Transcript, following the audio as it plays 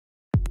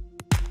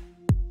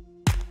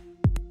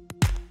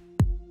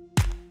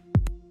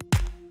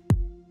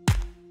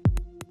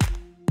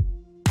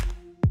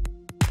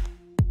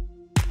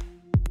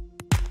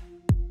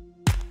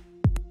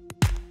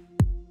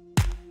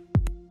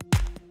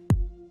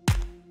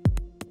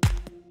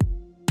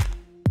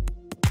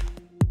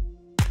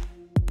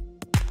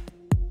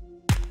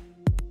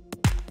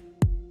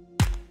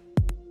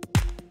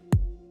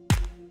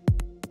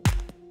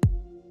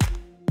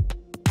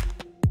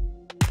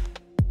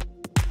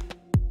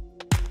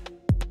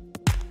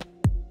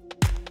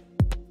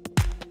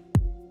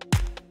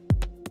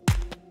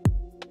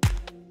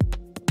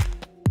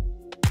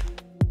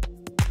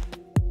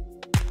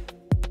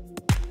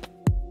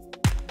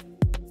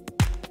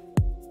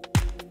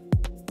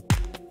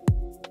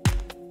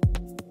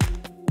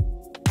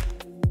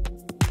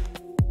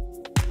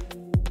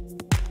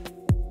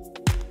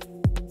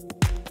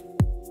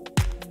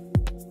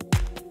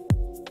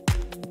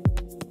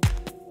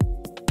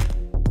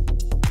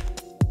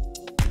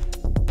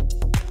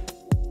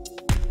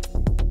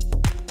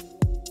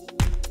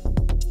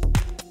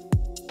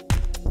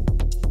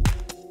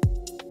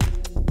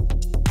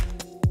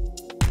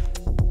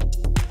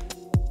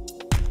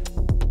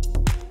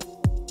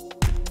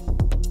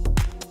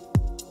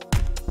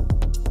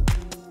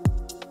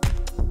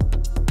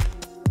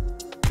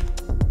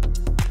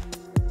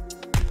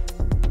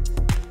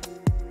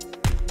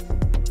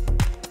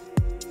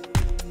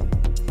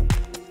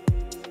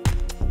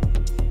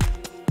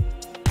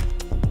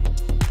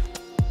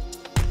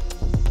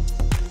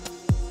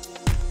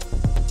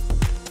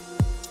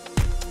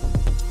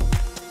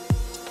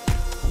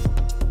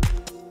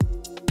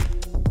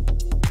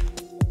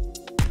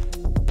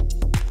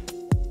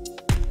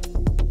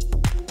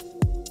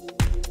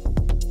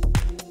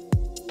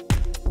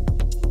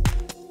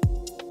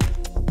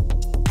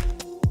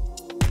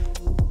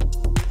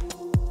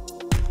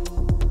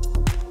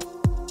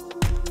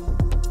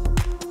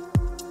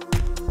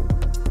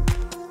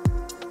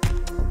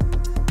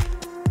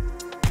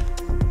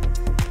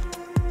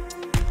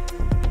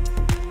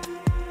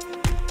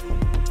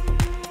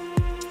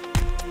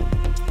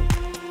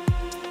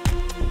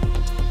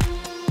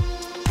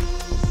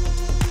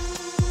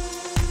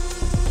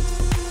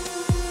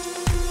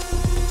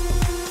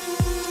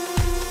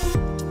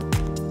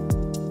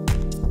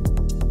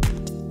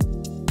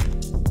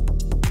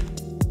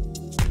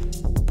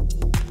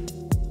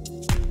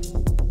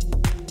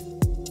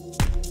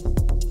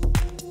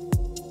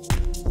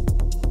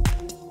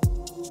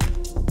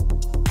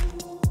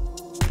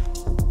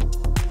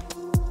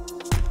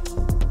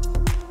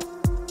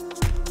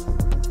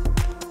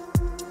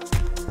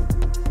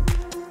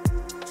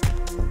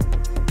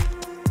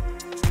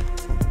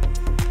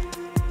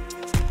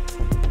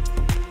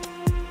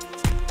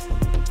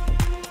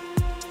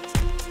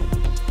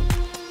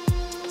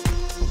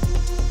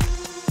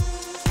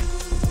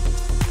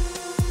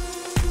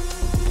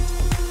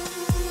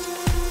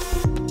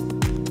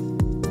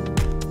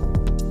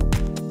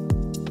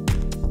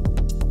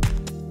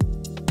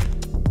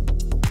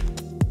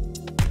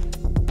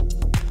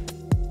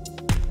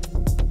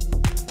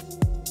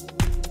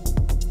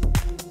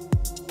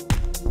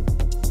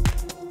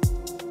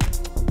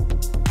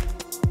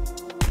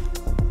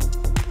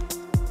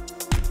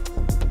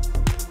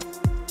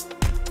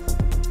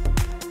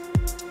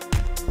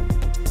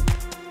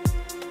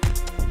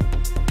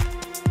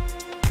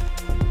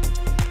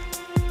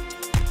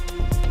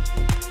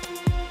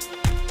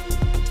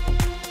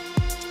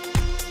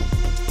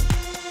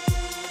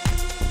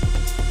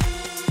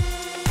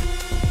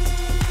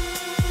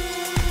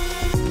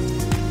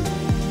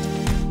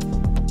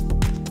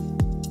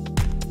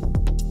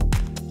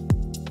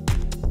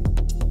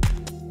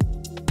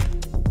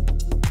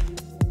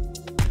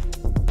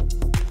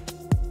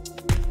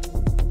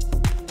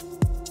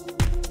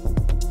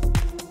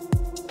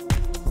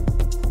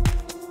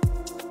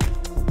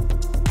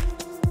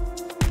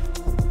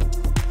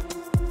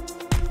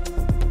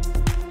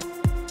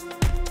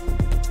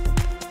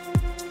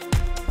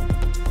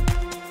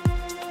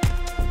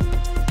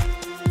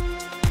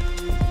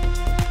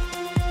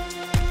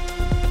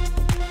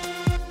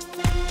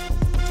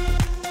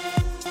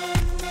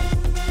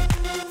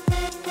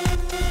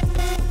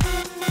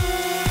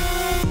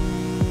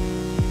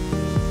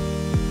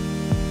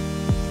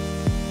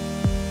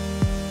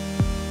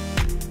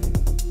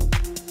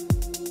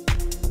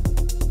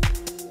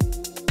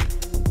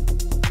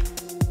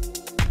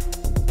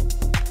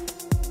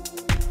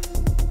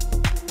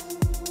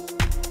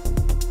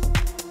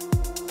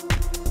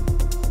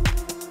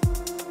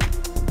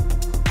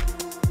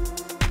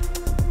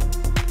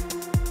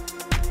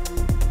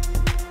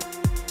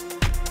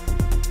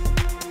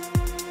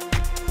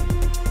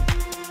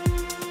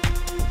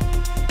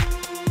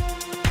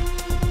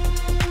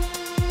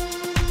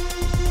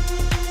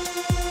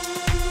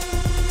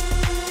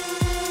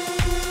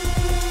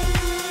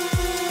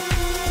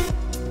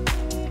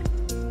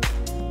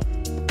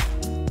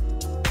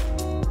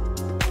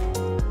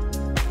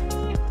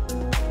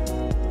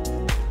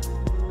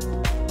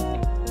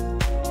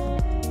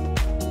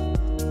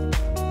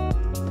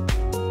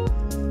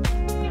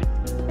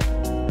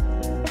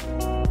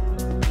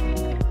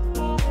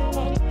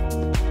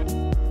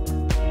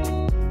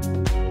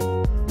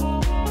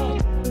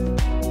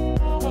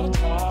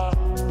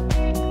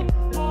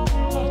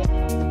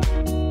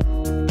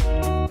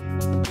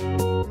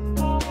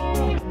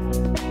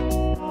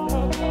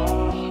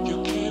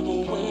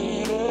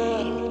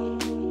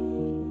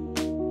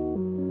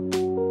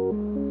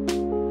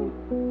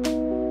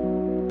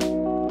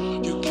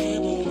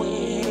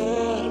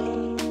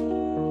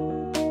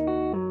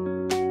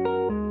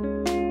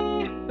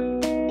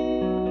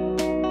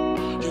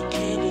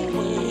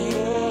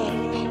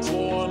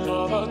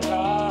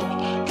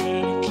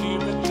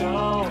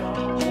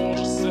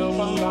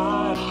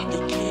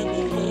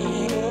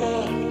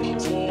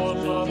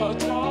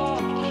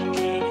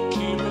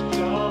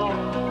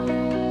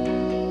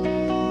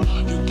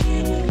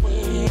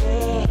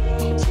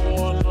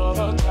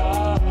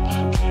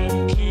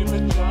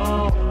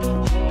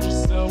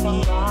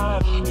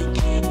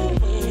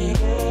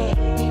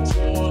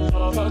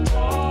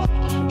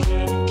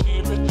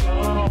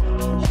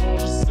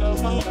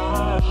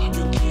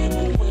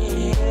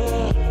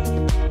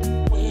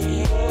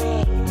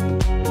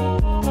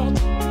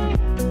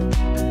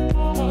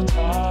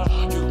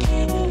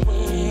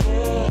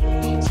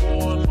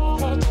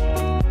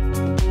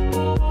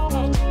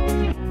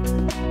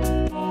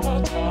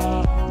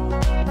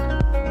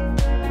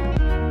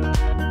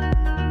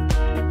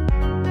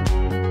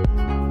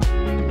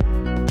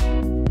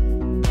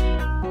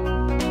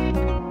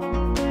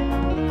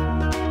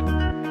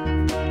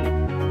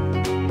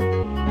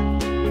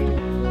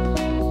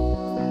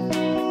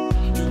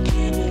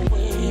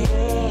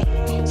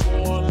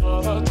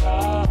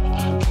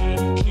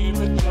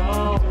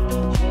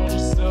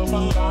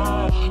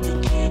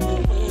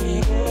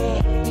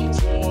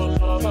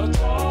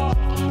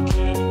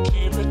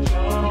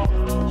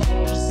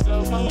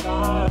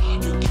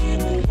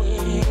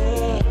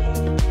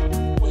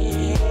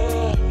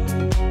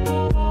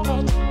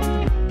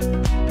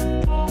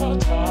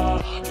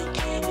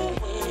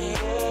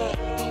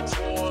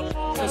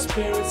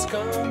spirit's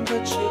gone,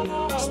 but she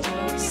looks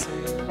the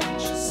same.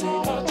 She's in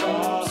your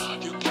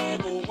arms, you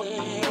gave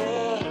away.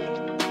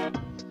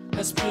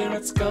 Her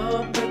spirit's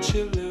gone, but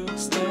she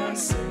looks the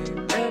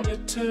same. And you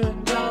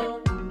turned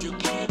on, you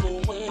gave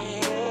away.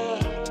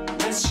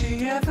 Has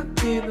she ever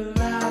been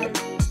alive?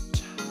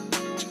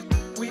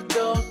 We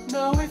don't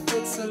know if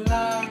it's a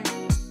lie.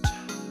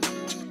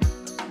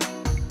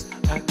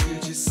 How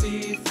could you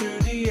see through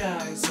the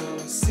eyes, or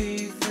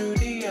see through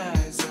the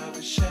eyes of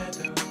a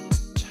shadow?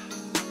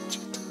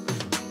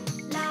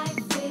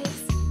 Life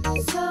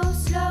is so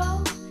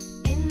slow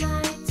in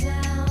my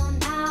town.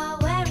 Now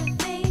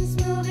everything's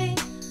moving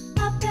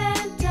up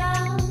and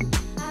down.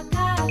 I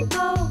gotta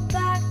go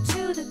back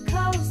to the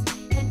coast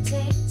and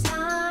take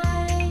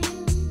time.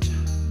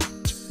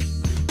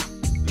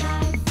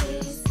 Life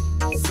is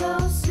so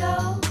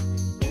slow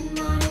in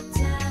my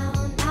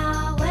town.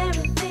 Now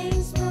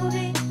everything's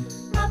moving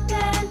up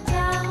and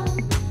down.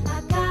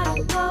 I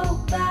gotta go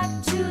back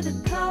to the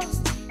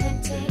coast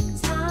and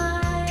take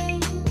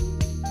time.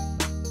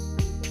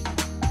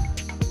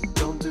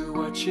 Don't do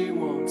what she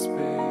wants, baby.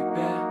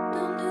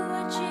 Don't do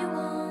what she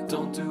wants.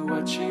 Don't do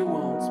what she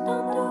wants.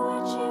 Don't do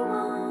what she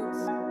wants.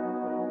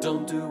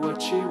 Don't do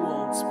what she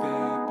wants,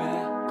 baby.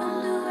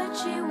 Don't do what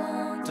she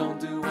wants. Don't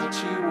do what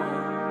she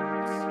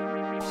wants.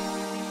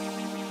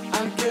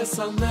 I guess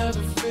I'll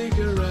never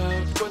figure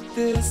out what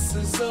this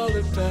is all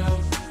about.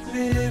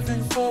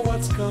 Living for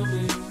what's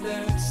coming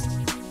next.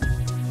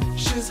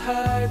 She's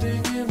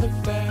hiding in the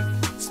back,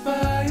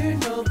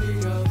 spying on the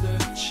other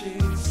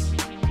cheeks.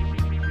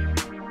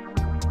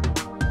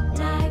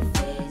 Life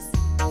is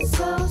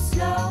so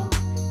slow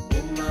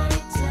in my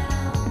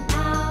town.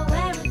 Now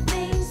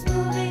everything's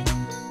moving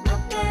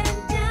up and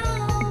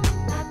down.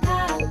 I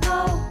gotta go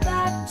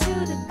back to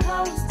the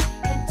coast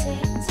and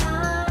take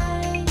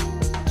time.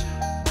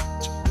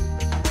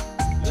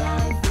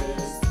 Life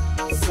is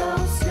so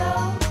slow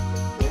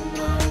in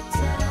my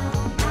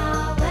town.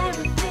 Now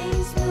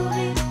everything's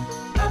moving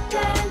up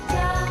and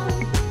down.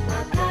 I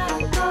gotta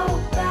go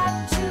back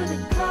to the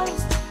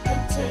coast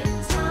and take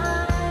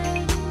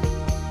time.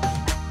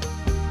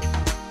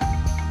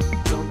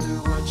 Don't do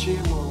what she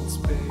wants,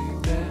 baby.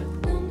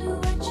 Don't do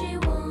what she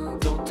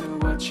wants. Don't do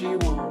what she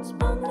wants.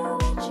 Don't do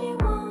what she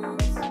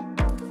wants.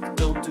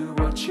 Don't do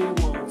what she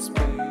wants,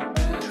 baby.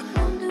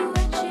 Don't do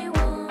what she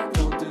wants.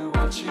 Don't do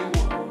what she wants.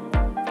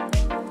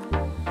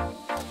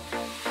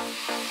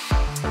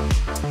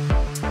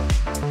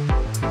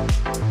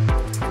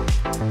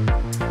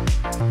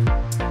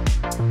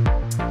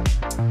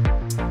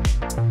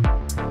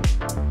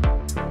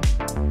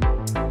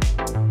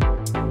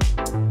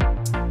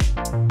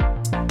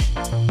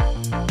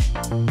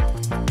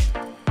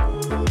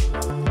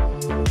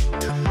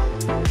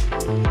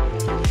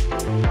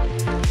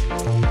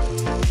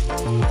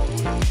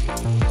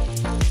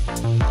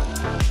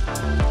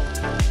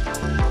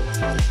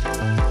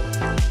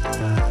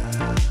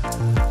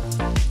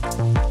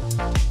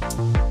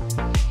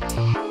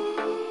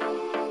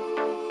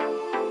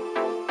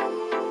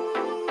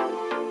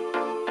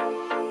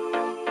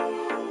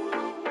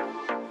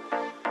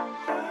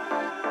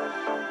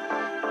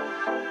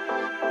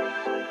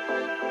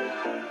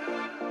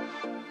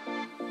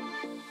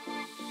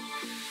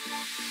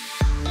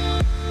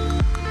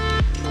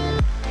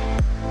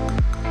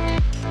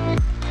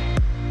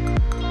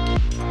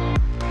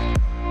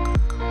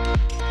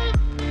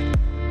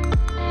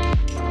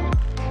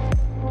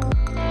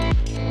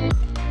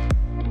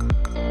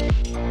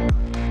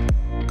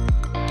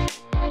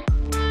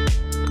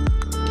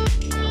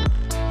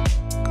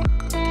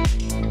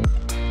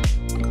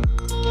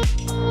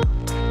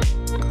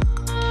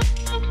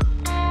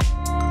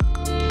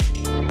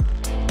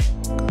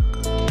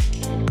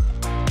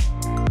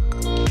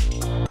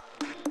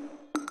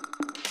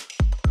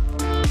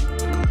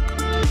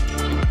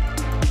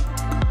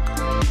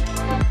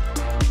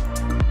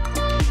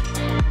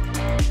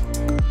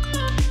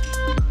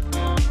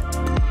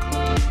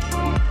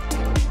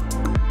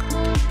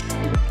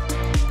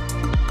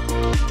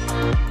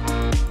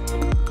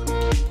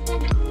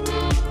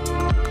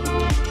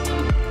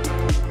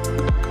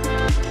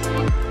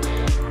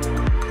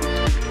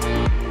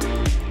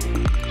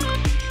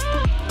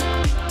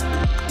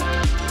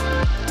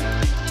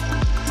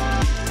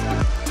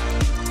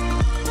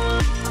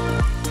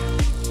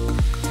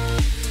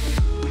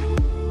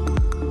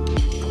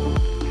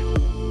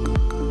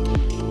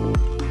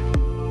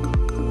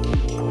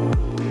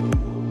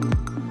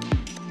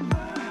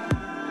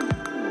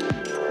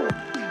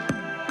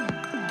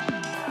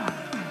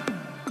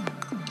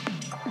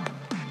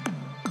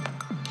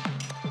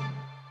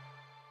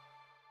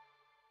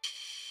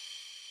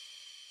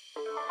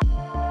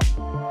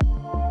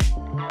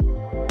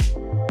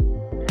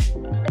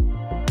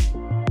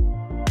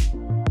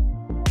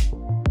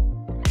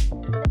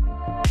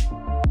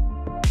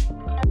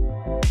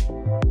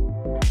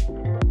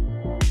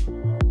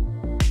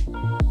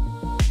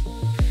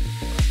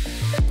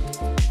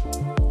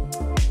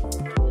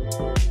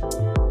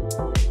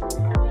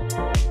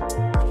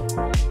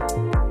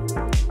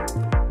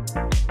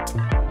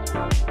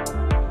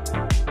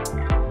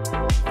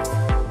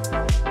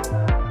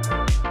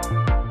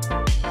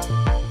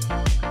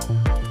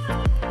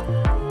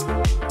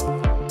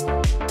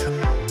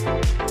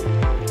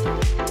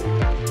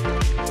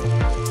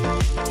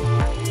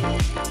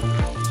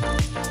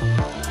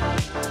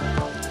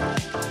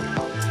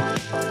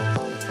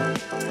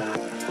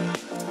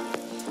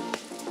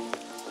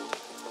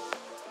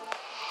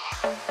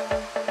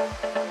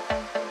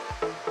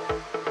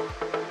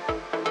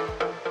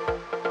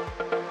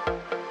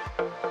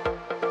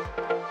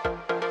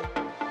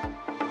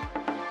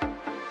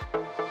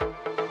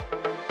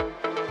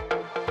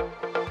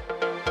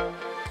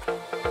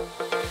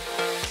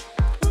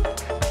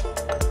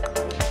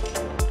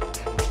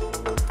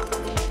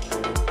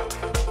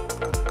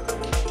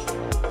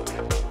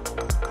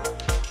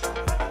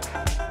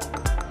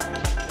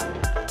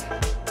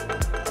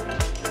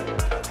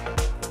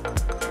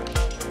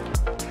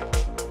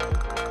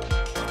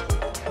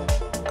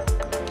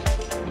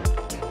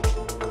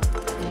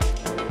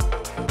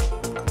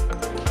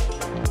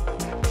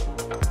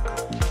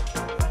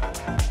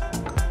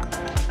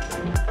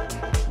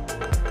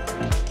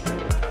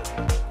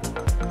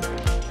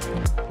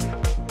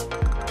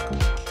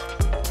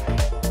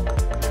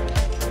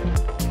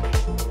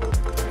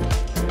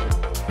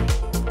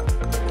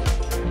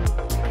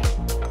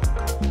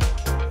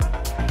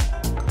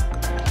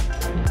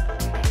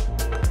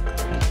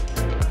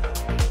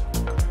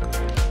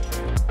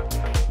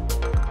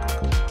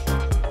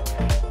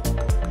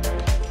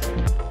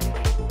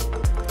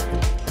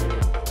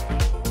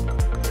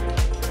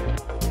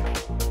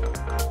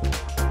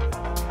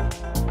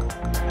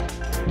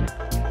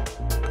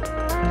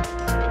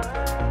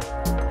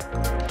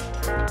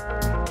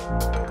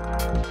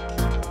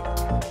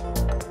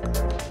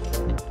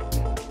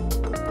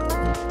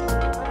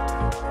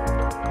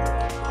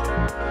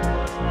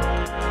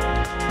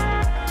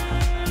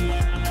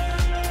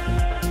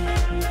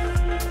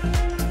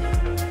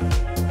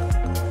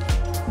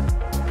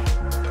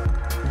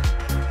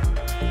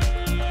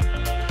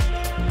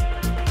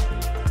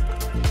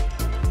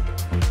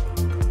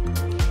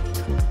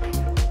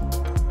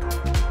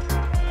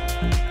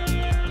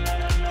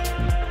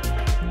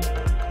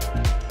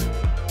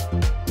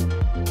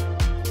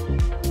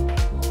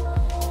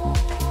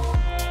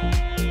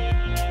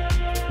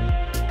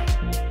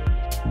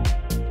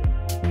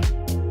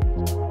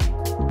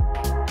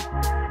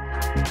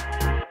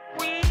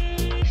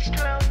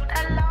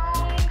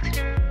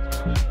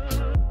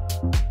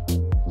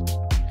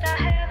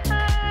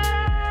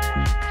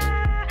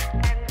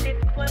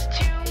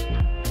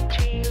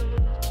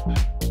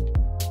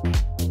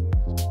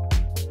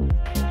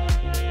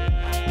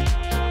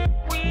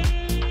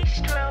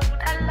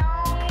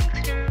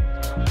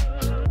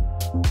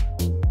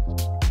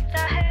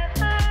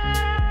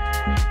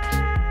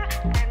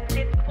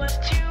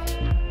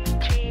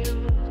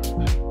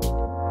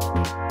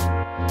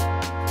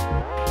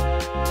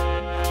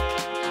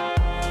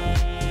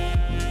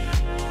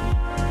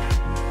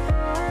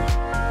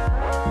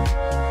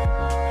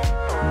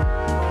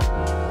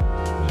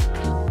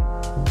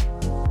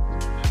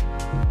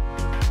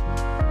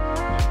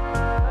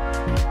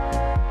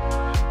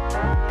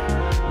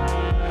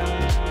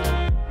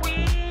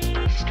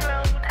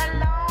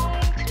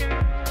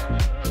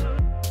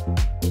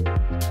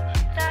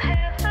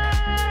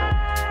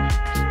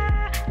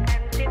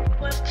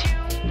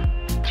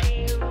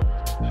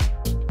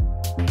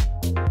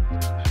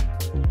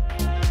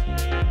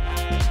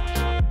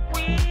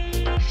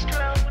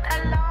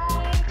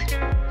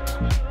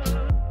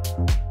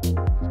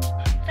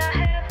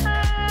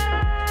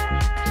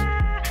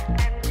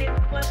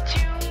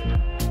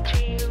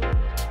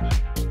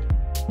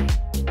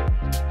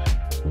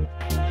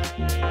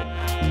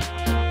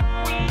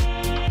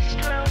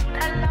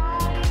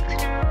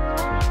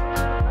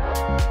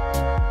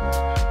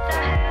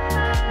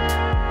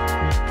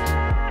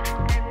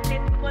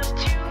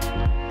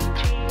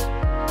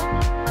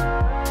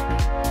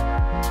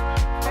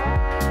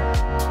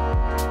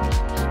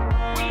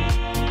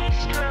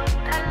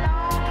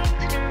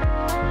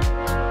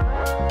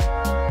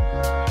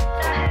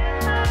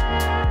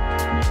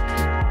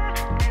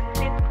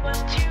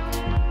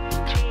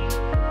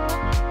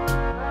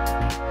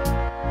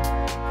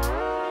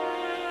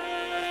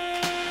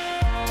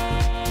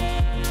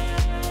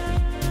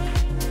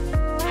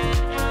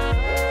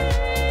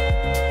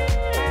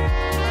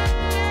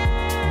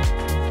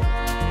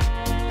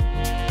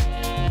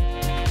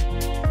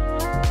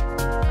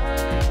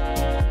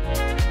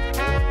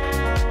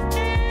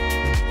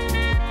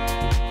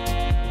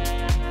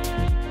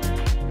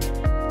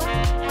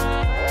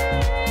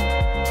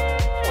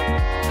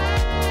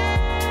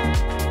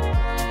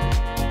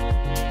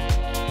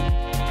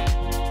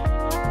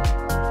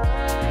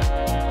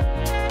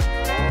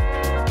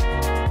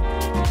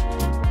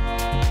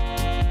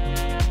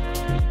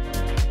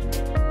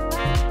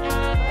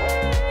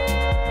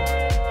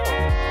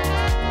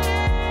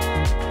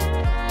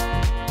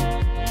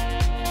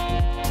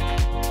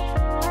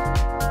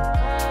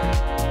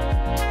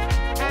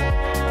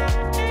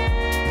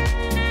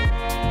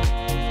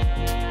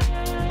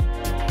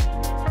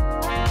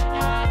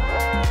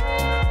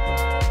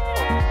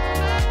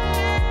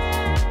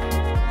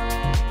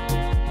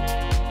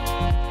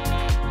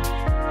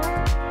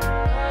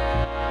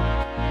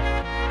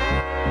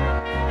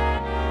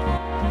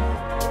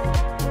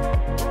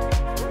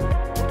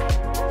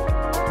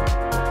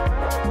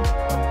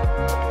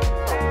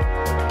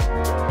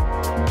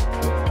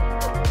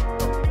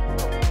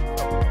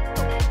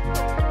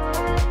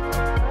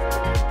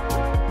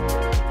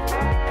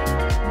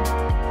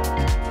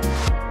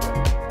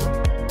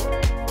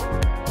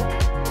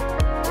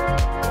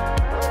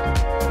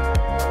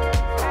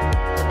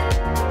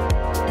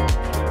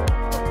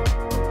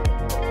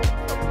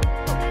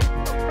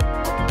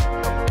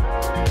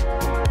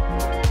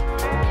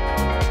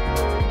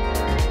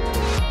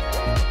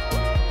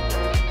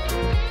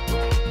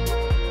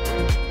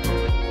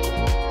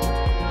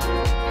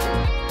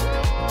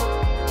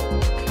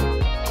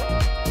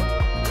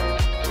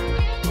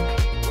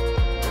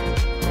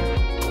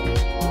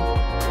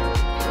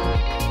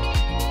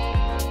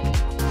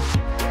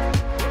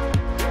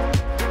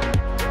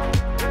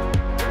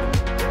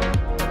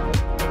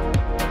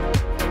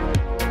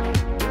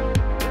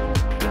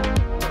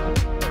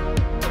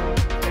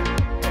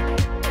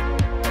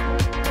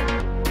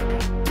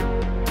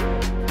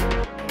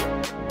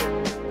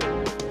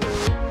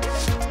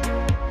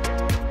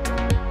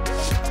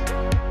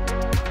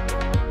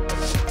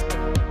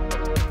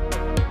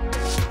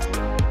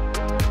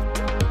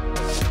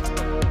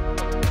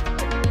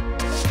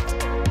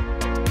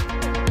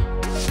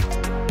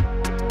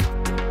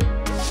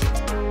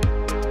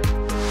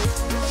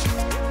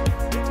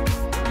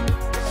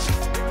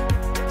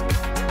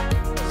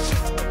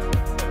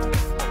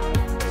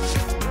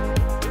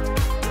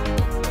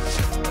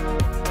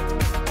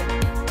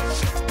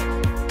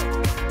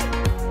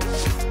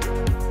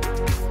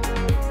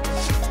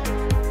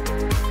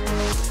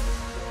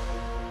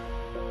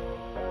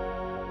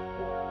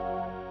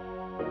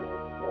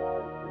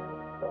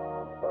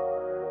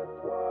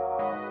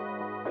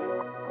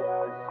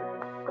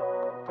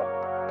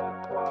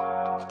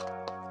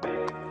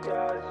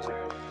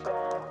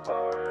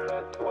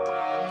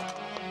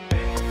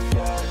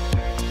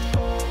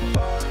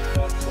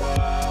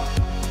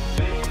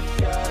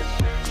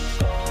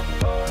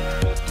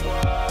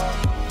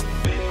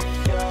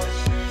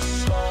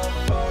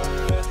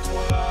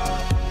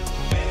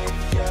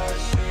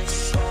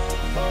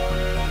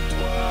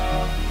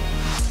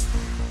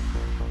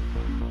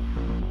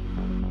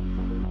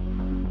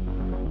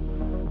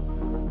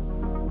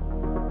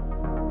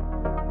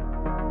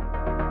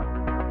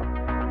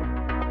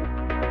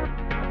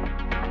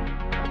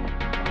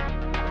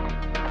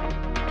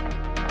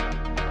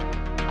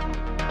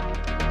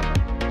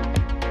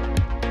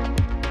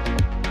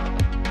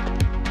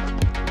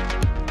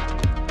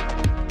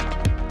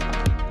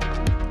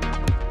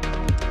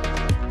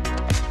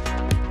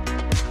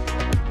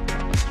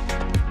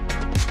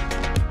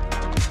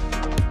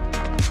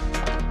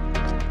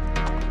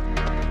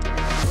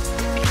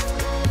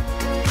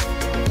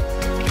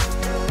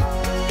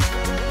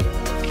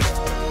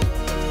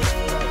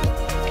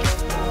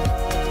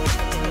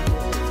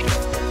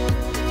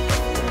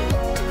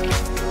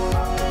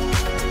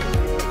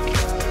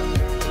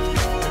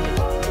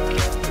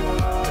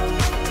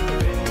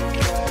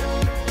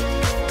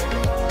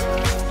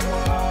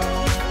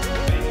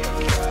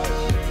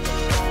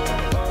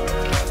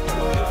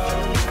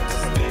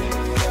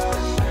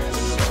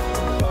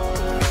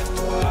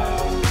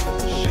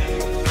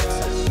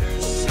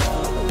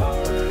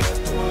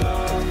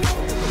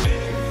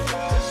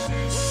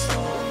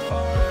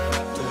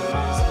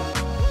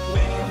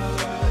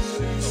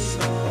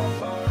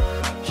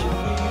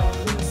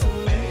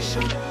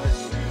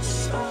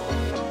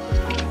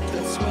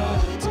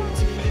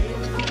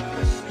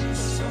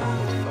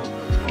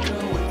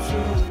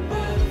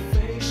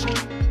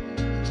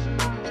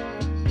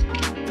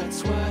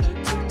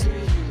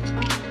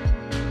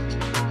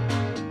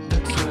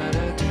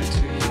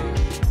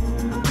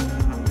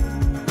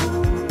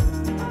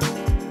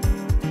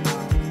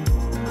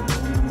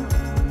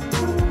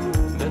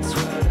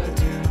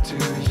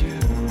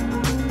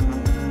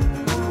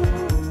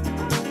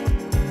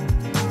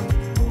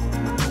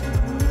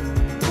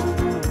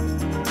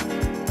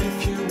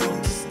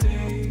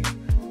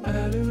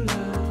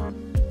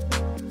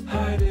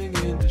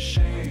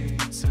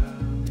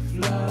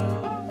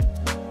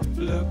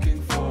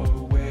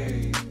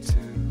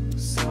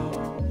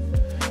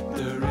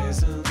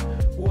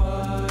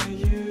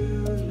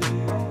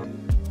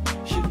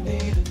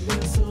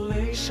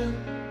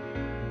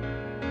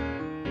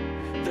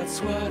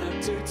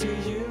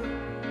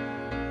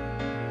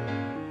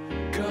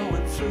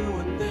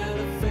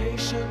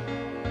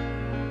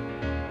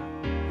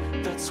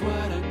 That's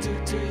what I do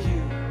to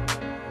you.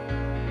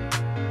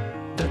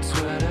 That's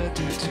what I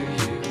do to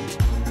you.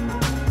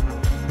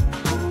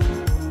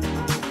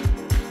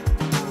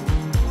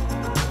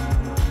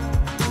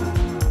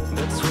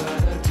 That's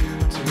what I do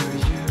to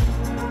you.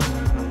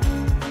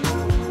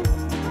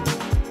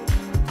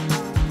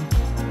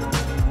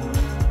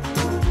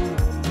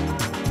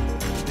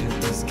 In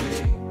this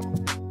game,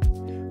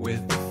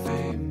 with the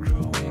fame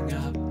growing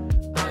up,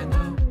 I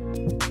know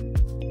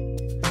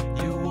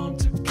you want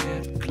to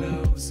get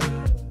closer.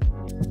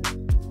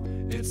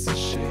 It's a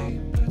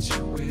shame, but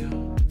you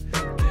will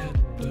get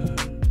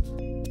burned.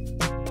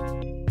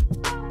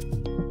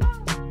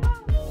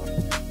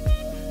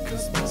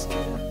 'Cause my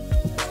skin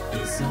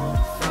is on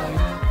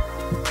fire,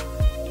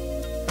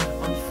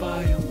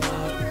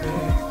 my baby.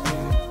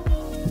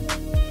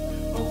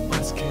 Oh,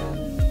 my skin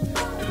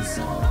is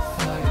on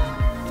fire.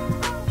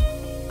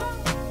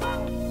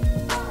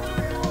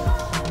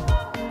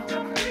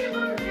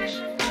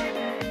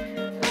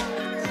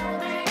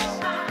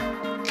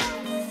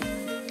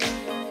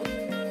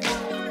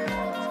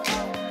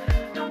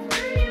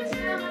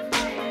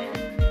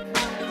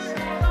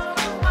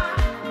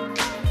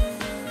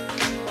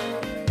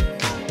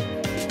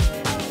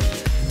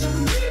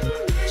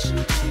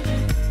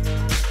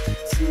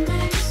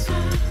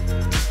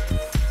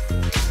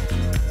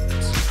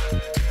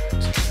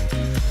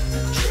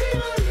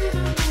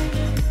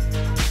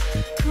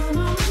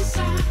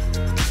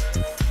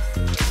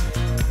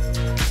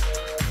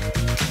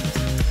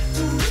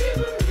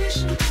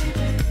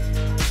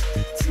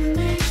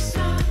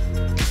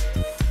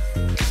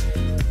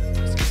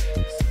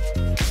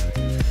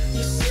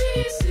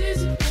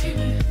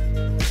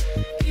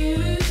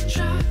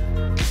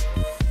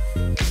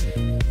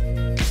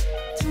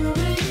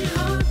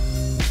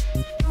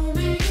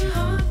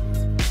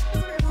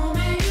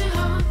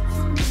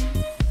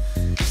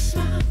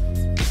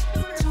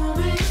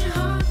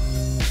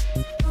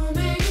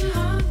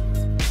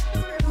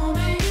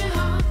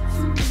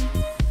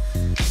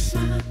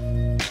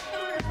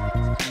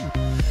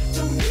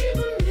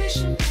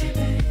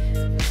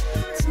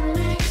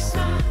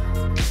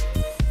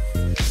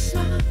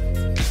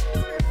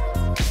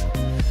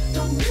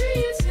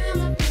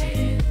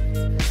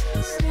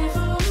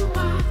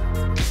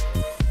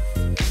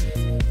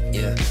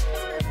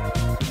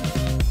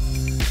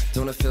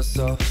 Don't it feel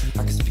so?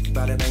 I can speak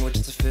about it, language,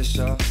 it's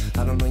official.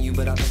 I don't know you,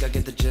 but I think I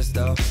get the gist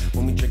though.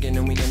 When we drinking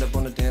and we end up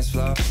on the dance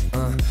floor.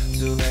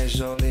 Too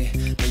jolie.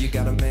 Know you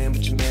got a man,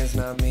 but your man's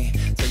not me.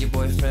 Tell your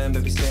boyfriend,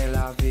 baby, stay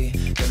la vie.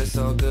 Girl, it's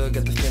so good,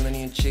 got the feeling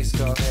in your cheeks,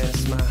 go ahead and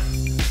smile.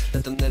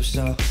 Let them lips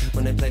show.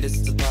 When they play this,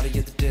 it's a party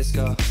at the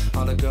disco.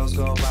 All the girls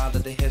go wild,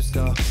 let the hips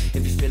go.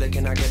 If you feel it,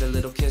 can I get a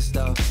little kiss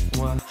though?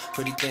 One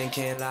pretty thing,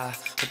 can't lie.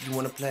 If you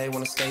wanna play,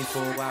 wanna stay for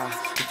a while.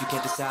 If you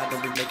can't decide,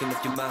 don't be making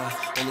up your mind.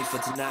 Only for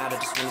tonight, I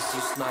just wanna see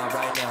you smile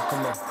right now.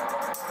 Come on.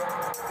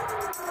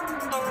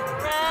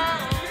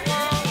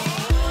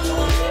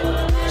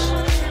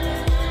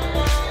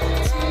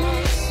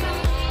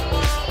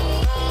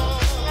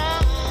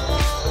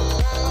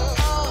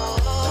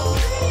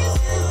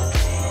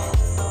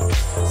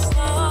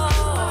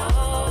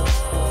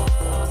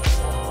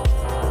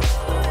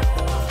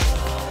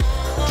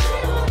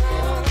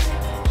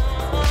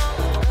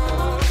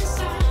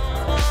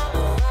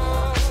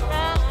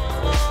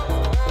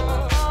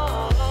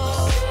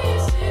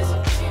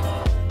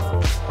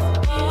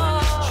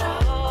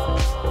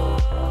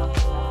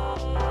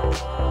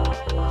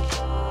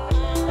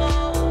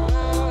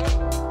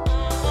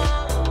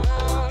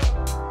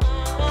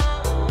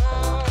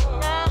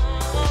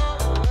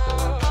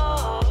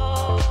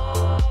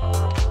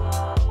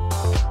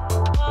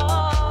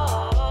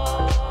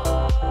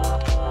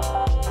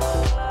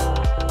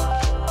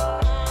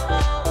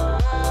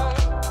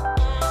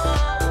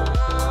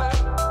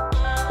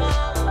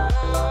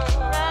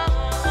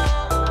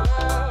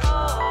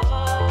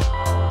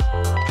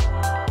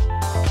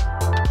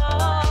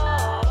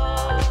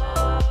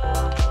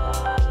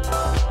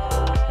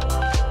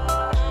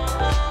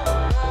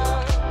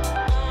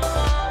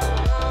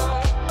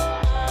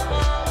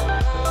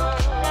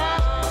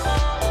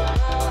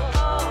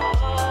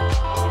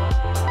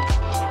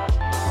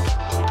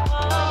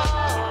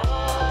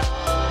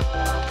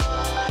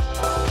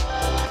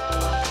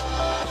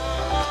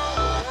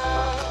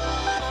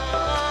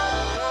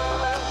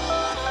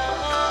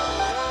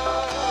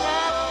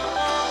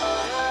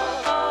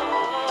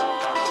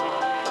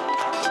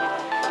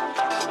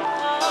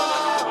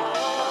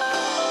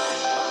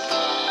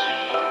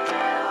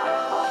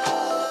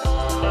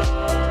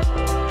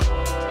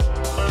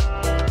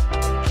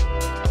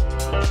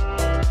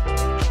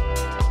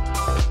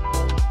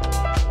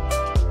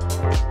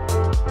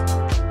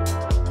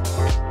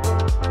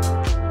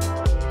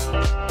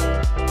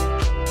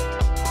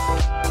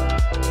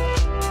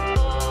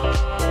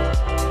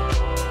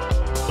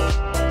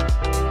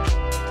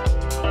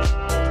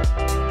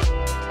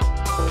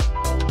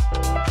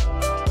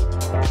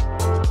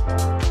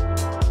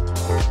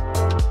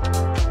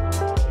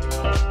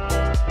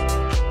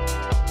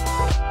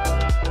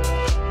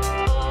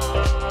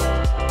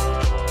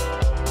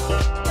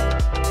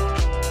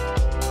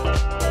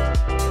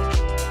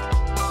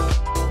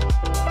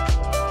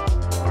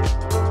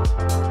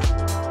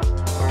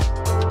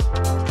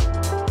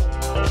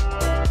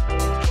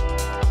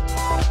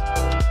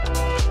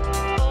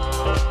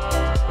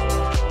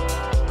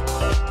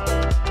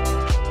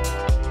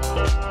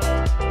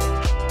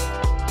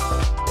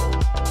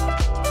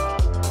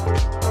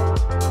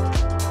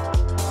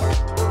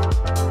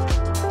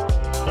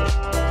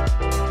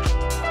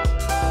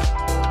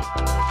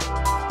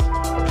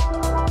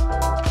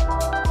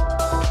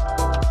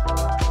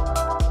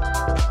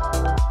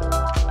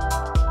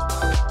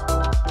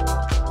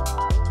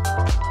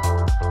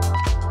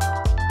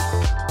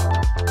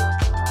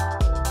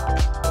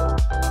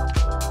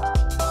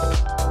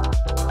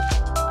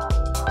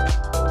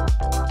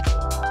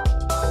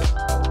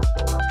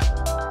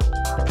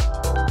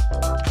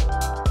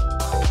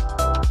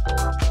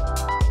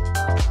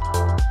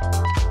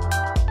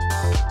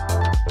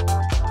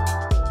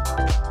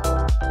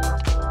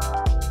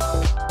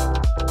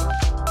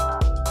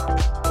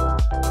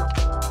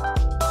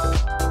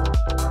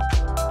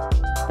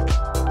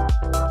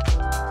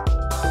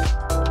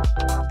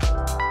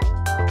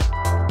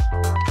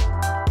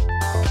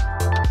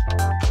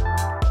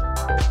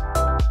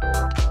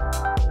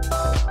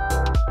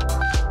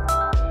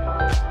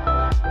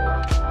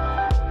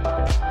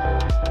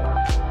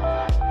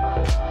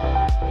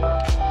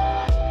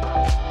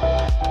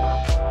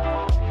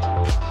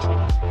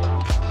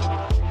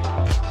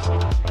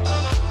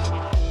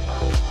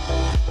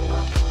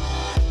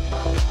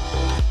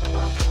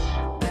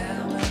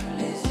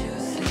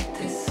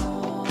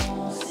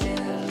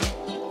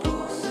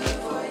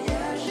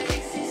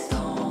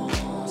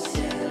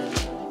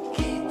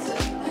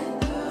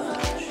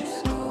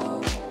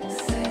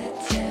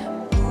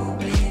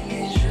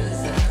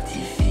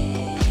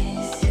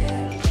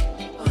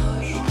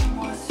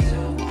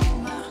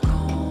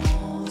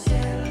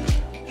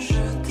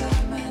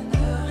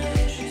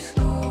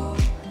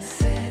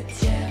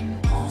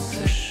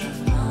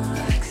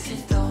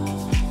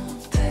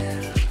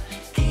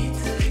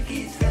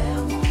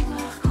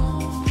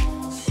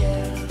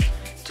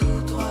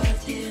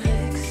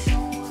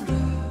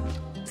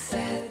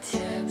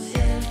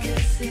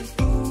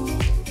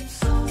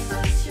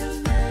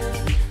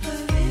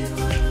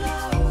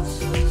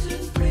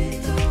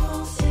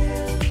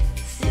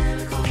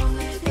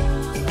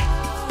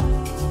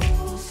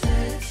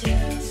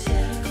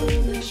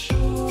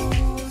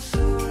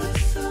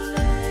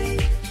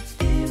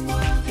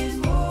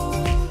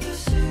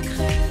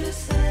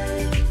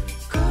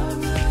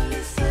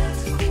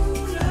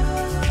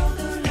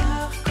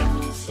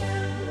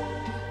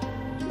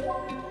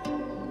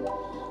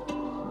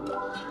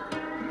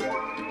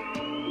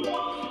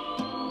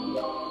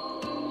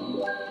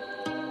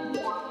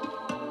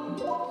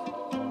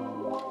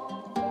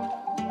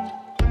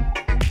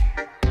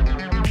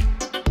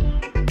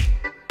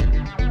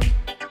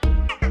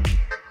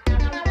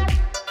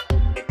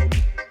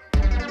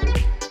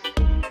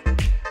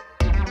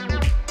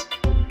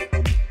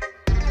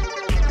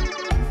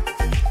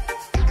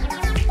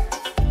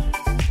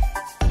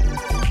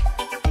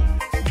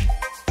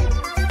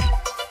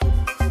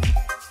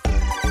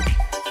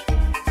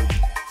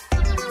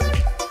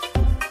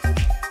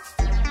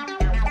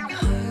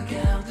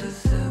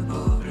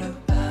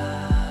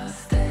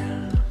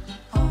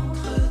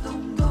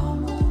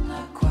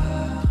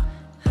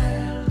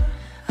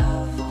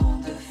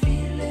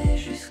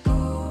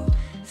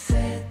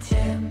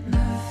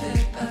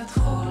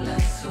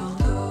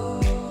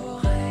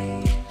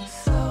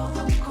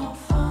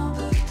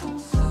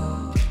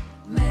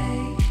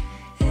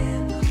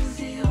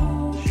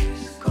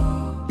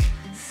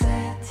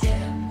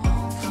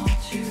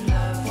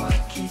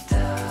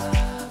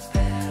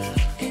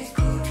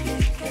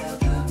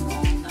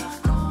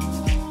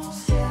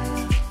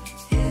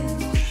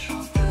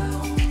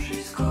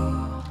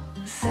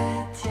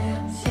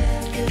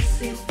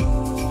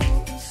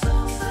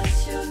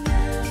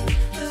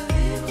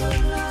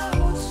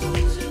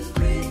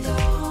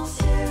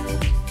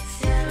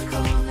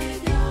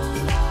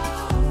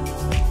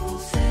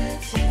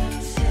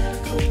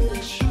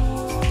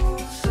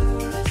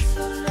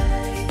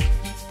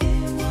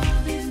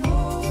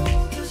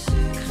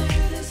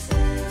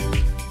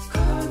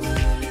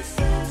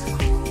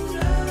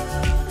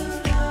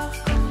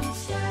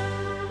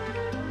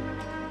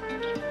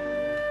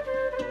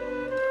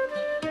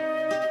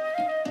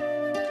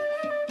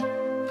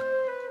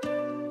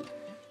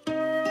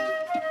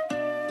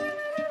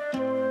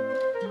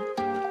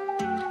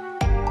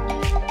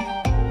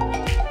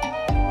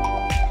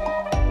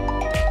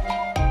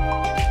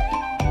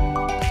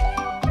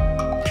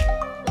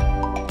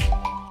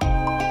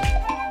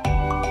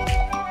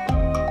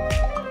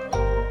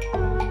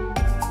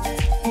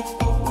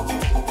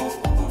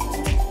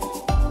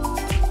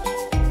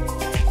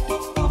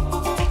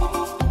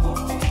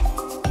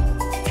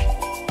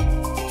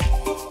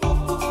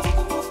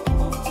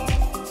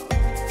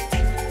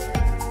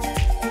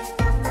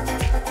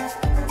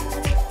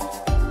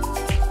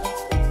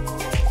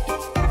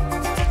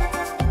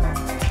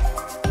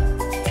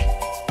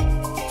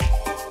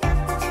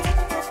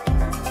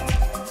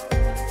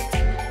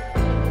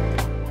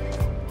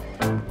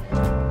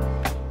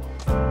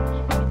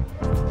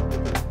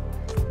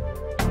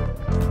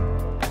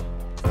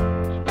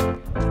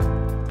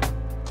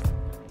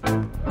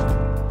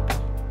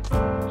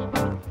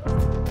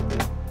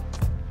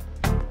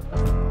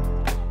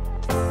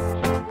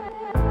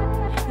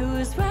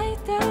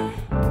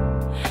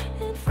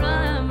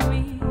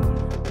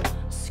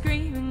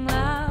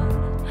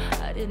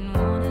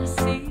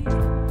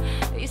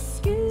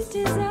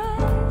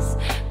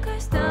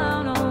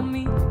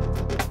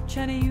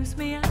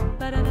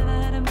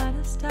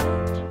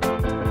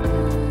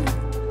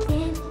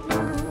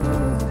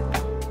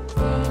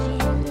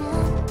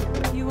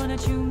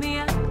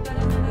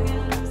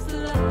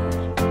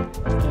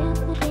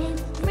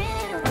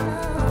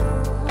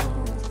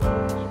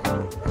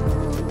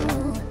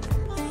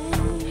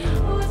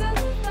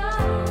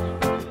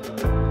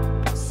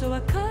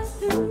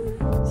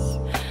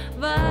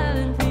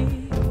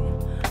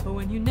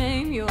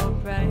 your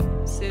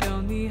price, it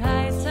only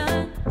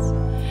heightens.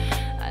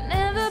 I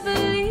never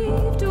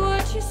believed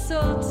what you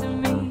sold to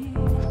me.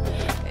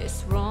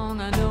 It's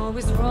wrong, I know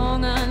it's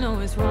wrong, I know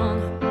it's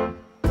wrong.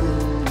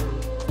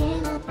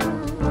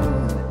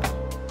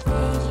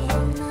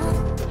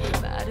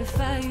 But if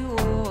I you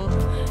all,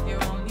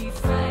 you're only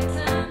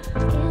frightened.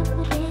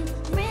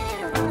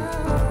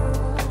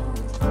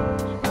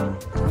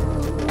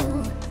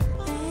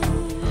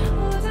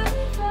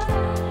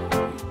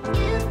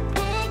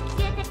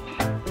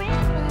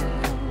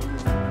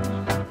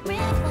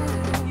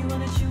 You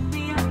wanna chew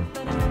me up,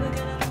 but I'm never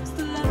gonna lose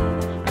the love.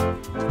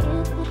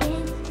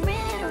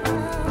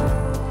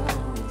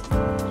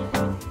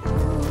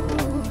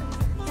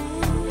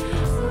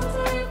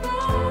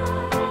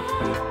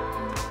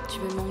 Tu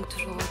me manques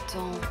toujours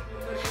autant,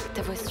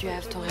 ta voix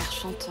suave, ton rire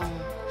chantant.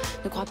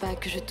 Ne crois pas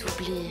que je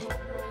t'oublie,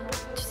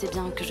 tu sais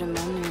bien que je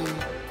m'ennuie.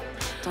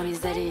 Dans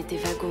les allées des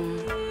wagons,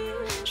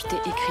 je t'ai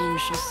écrit une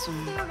chanson.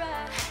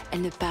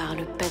 Elle ne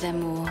parle pas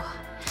d'amour,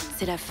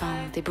 c'est la fin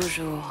des beaux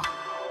jours.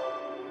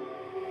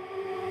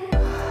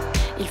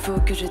 Il faut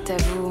que je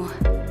t'avoue,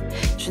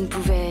 je ne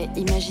pouvais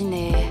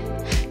imaginer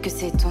que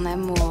c'est ton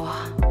amour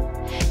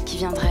qui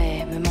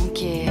viendrait me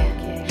manquer.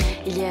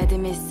 Il y a des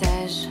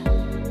messages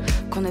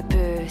qu'on ne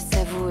peut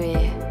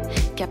s'avouer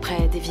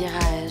qu'après des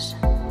virages,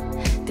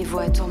 des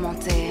voix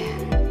tourmentées.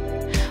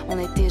 On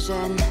était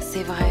jeunes,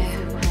 c'est vrai,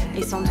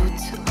 et sans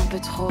doute un peu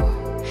trop.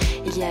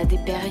 Il y a des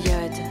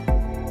périodes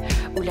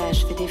où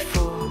l'âge fait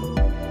défaut.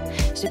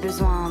 J'ai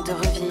besoin de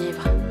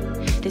revivre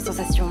les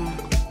sensations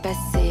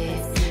passées,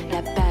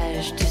 la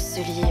page de ce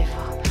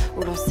livre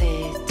où l'on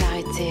s'est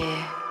arrêté.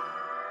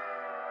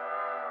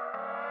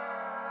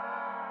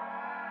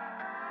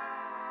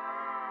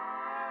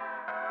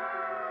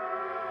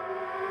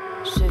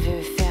 Je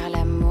veux faire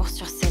l'amour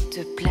sur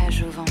cette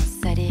plage au vent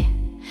salé.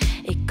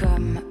 Et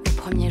comme au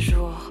premier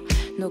jour,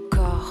 nos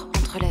corps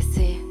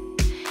entrelacés.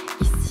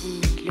 Ici,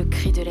 le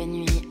cri de la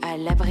nuit à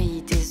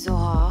l'abri des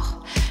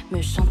aurores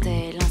me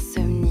chantait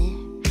l'insomnie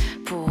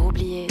pour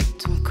oublier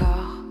ton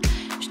corps.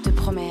 Je te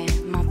promets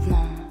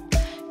maintenant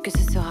que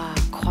ce sera,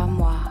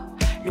 crois-moi,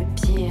 le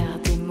pire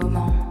des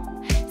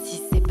moments.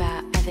 Si c'est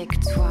pas avec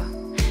toi,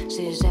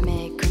 j'ai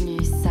jamais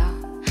connu ça.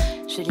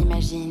 Je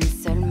l'imagine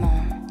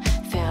seulement,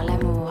 faire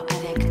l'amour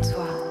avec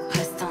toi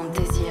reste un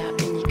désir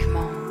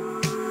uniquement.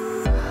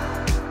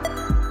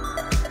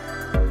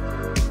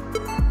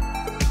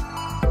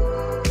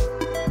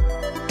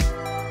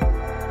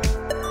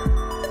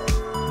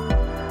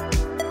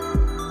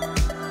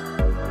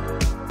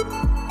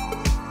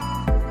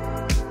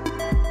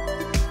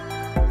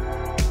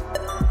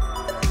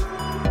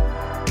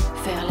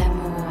 Faire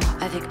l'amour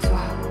avec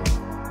toi.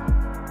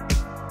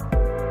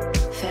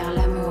 Faire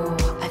l'amour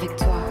avec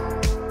toi.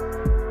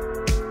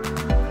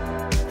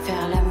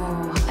 Faire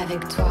l'amour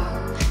avec toi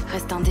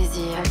reste un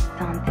désir,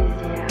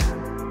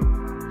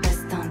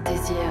 reste un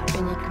désir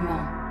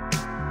uniquement.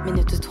 Mais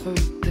ne te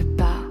trompe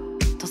pas,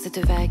 dans cette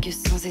vague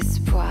sans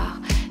espoir,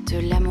 de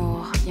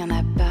l'amour y en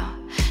a pas.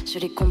 Je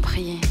l'ai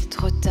compris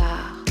trop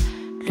tard.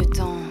 Le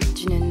temps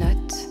d'une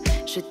note,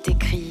 je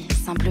t'écris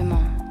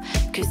simplement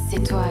que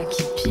c'est toi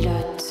qui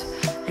pilotes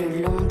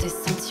le long des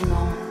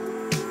sentiments.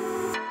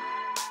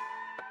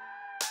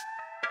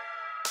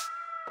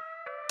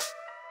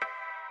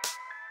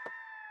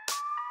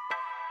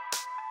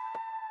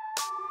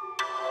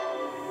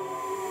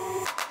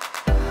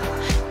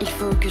 Il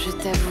faut que je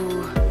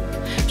t'avoue,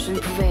 je ne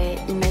pouvais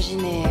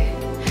imaginer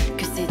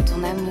que c'est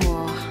ton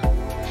amour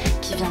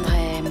qui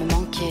viendrait me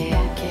manquer.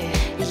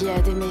 Il y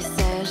a des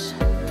messages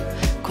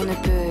qu'on ne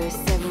peut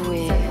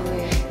s'avouer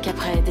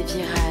qu'après des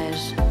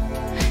virages,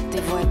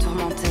 des voix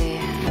tourmentées.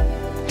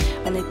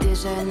 On était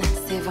jeunes,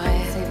 c'est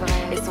vrai,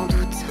 et sans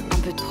doute un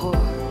peu trop.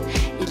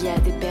 Il y a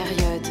des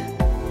périodes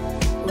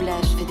où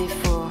l'âge fait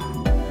défaut.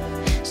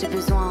 J'ai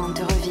besoin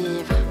de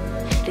revivre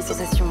les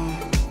sensations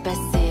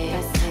passées.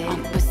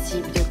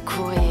 Impossible de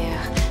courir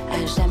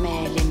à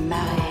jamais les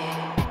marées.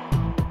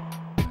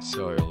 I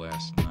saw you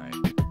last night,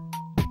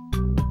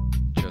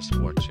 just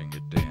watching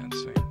you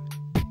dancing.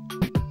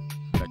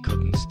 I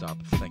couldn't stop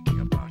thinking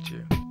about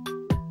you,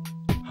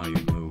 how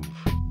you move,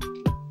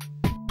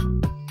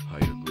 how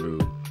you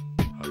groove,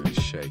 how you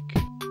shake.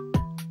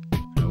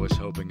 I was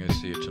hoping I'd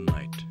see you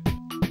tonight,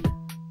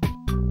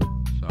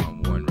 so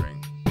I'm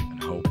wondering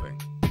and hoping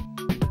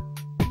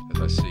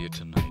as I see you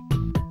tonight,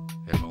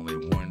 if only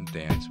one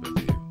dance with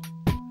you,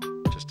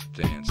 just to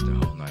dance the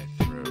whole night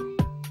through,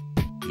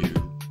 you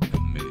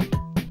and me,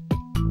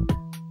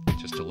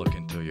 just to look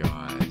into your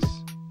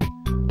eyes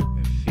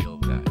and feel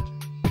that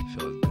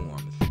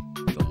warmth,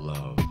 the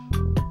love,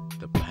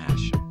 the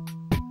passion,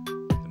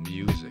 the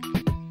music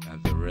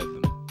and the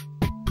rhythm,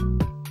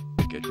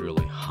 get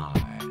really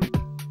high,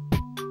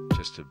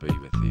 just to be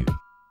with you,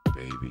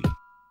 baby.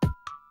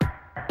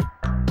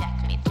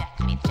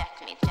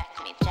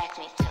 Jack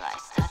me till I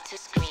start to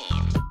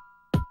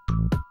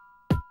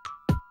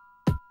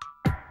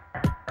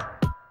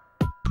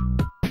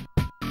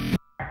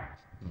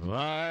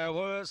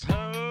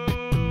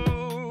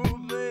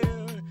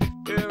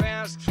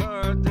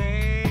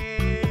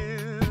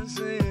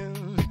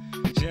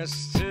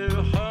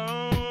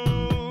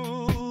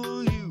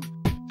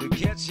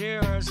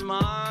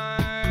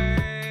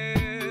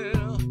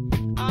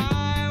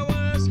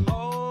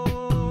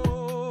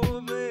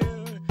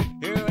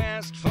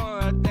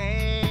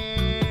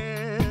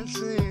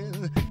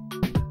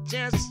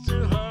just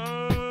to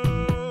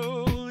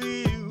hold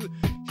you,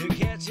 to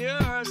catch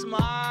your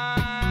smile.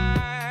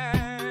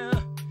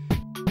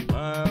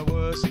 I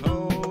was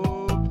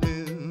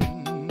hoping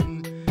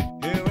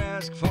you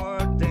asked for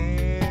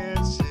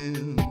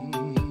dancing,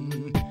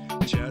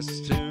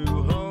 just to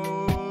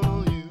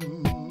hold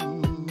you,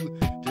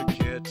 to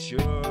catch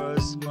your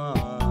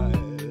smile.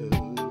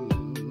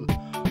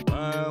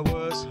 I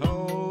was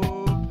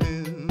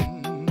hoping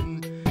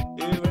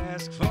you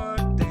asked for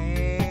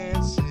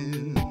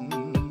dancing,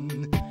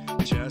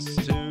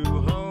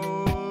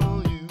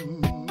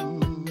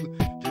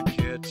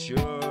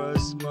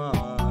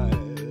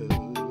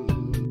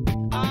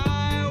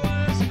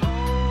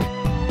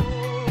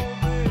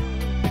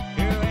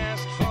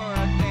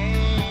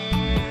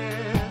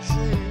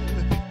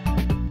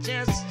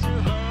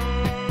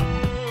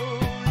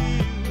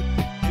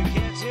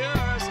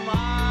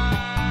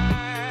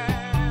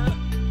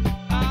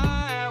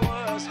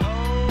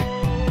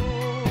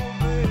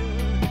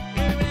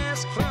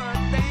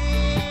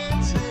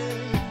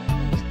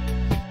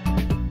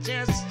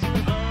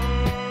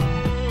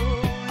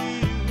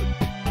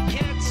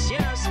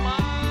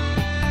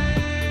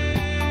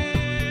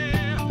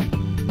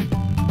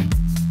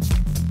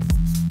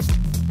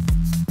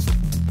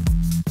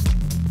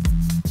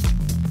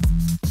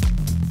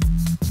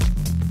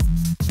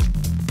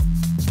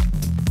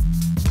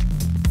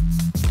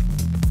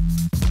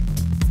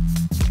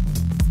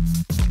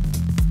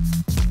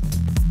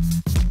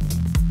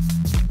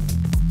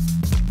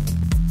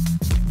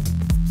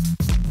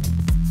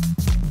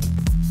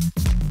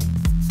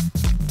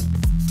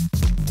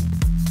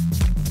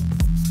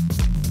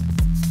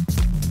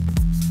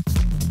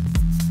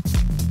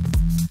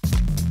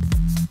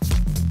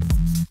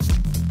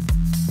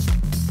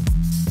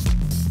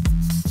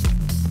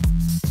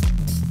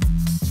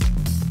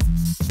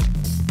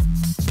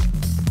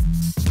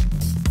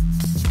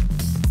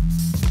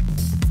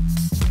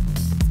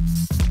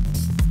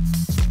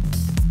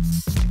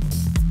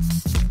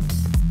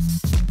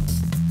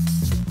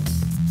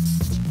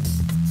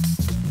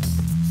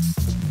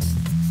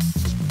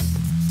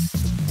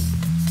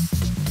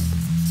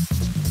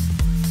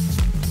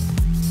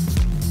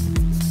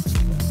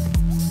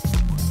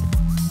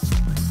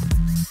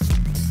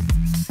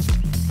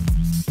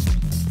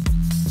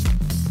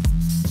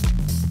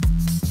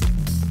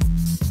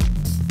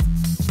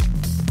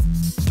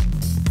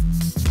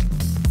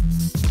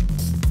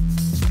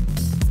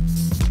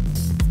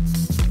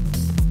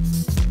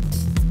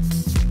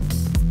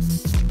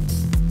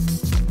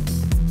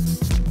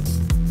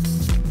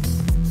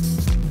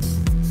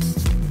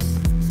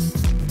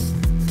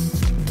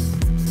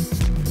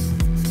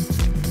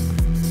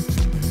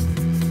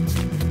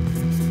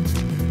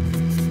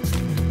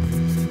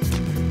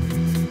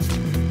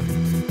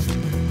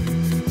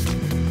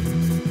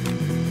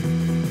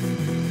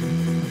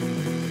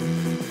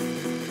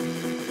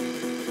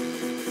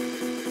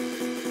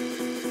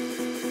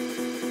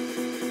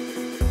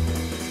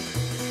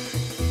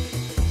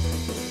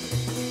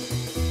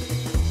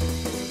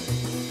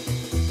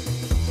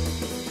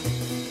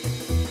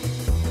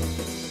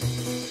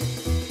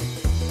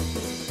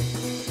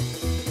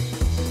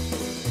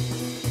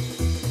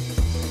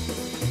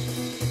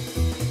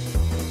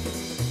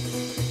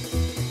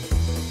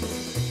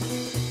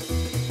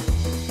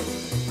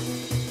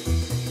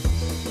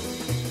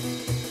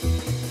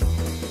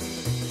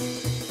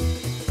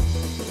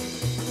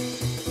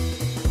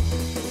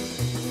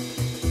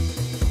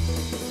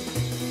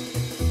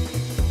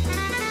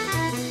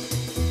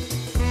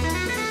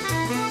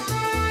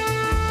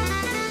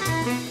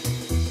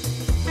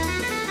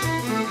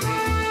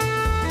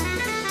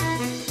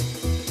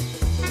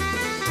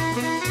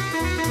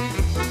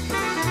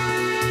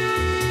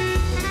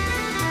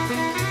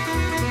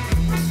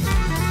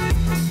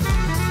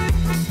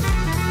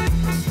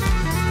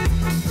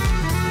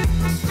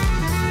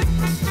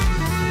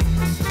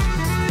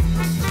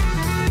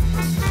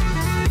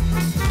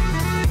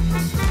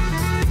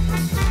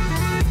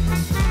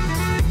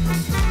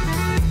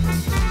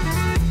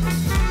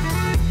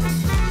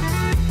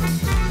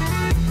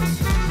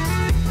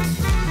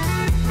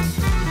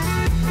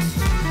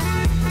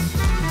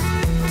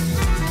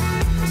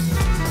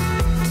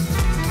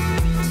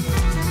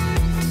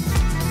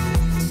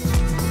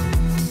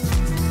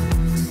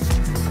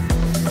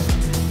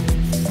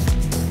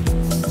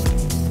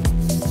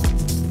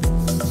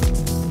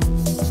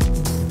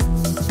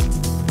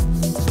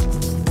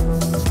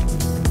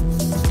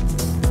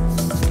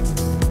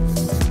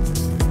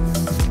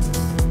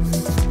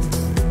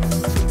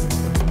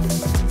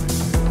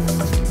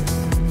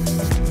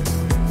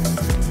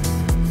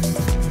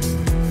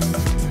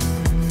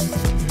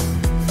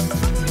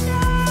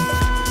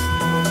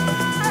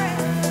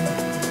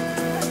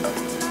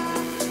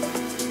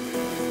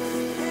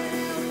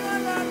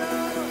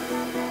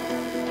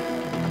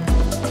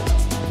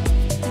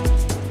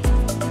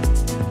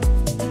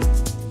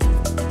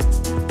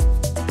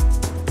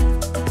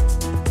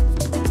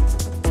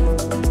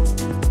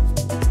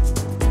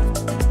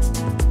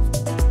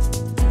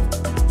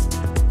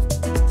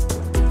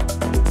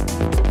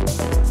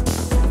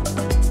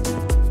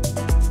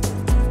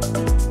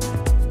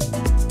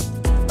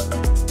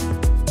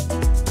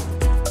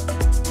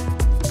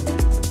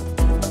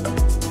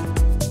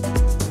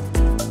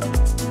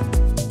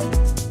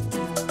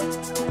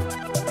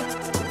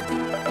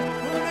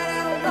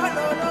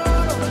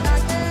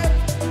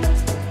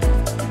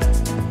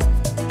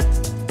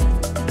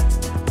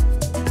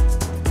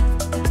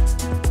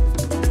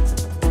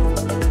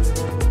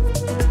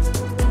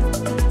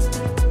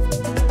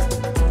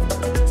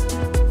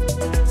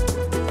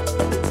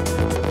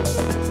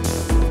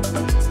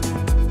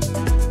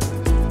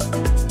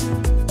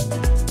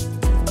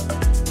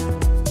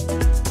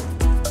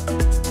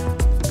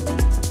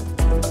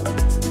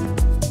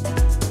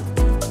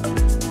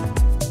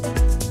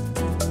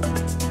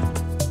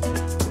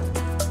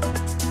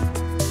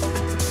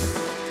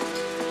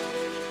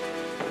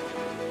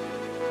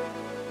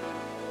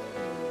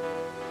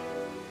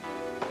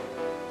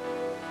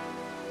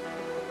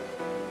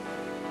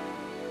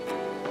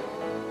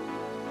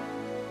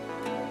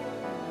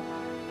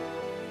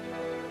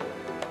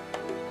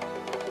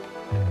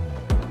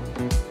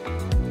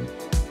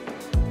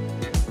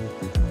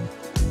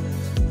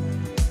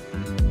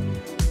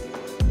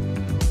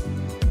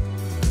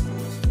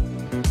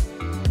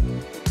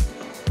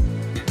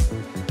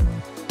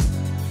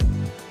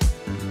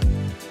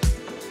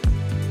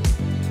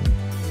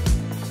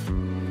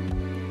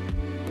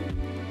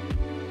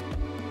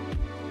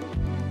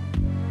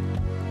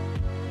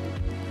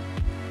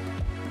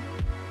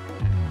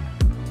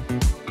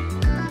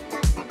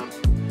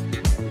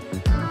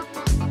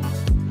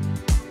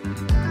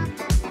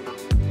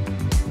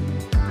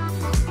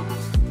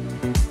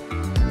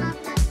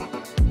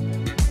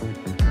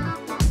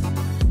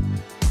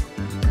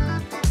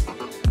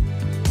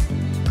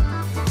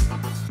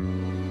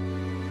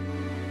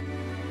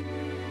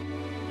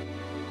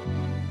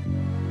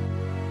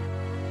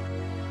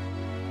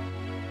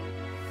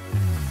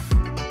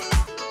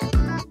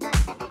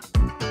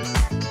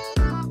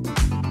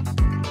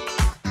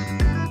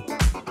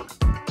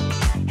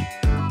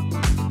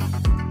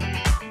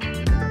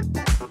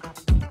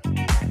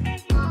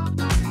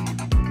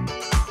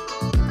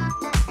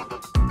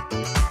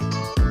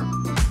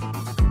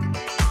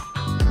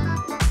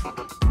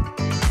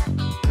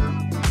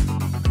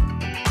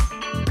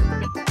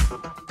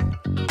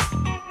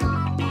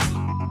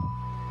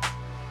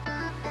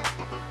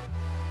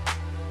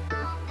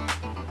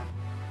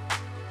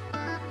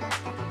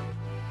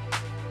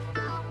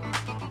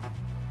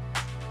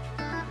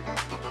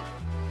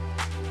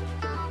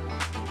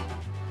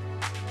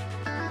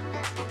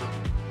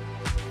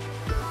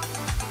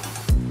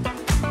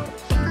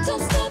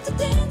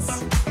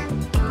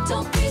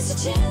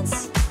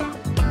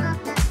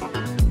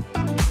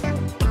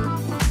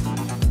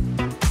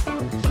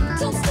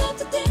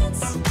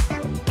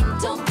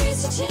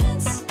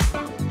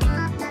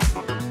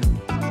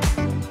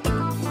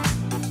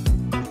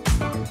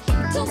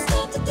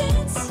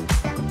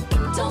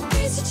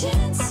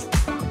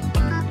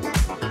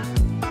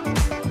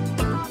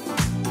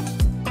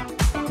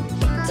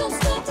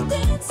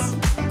 dance.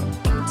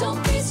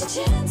 Don't miss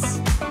your chance.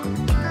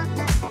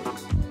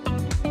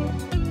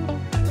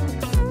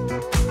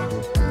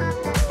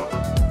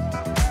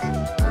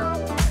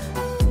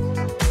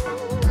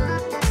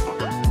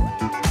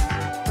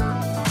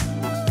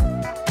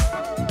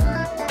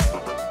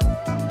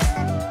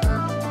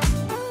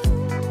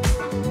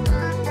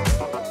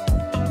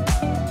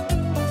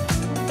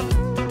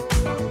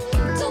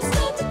 Don't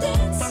stop the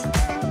dance.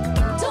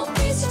 Don't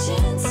miss your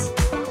chance.